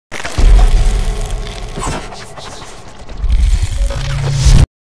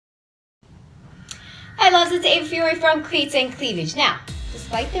loves, it's Ava Fiore from Cleats and Cleavage. Now,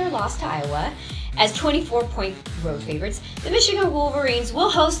 despite their loss to Iowa, as 24-point road favorites, the Michigan Wolverines will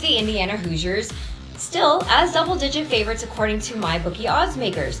host the Indiana Hoosiers, still as double-digit favorites according to Mybookie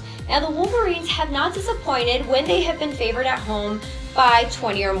Oddmakers. Now, the Wolverines have not disappointed when they have been favored at home by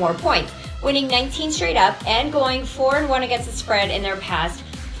 20 or more points, winning 19 straight up and going 4-1 against the spread in their past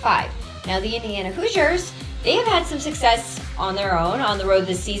 5. Now, the Indiana Hoosiers, they have had some success on their own on the road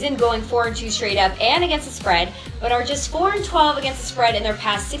this season, going 4-2 straight up and against the spread, but are just 4-12 against the spread in their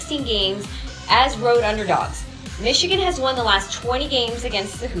past 16 games as road underdogs. Michigan has won the last 20 games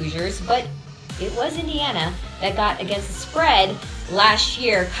against the Hoosiers, but it was Indiana that got against the spread last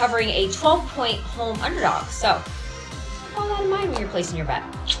year, covering a 12-point home underdog. So keep all that in mind when you're placing your bet.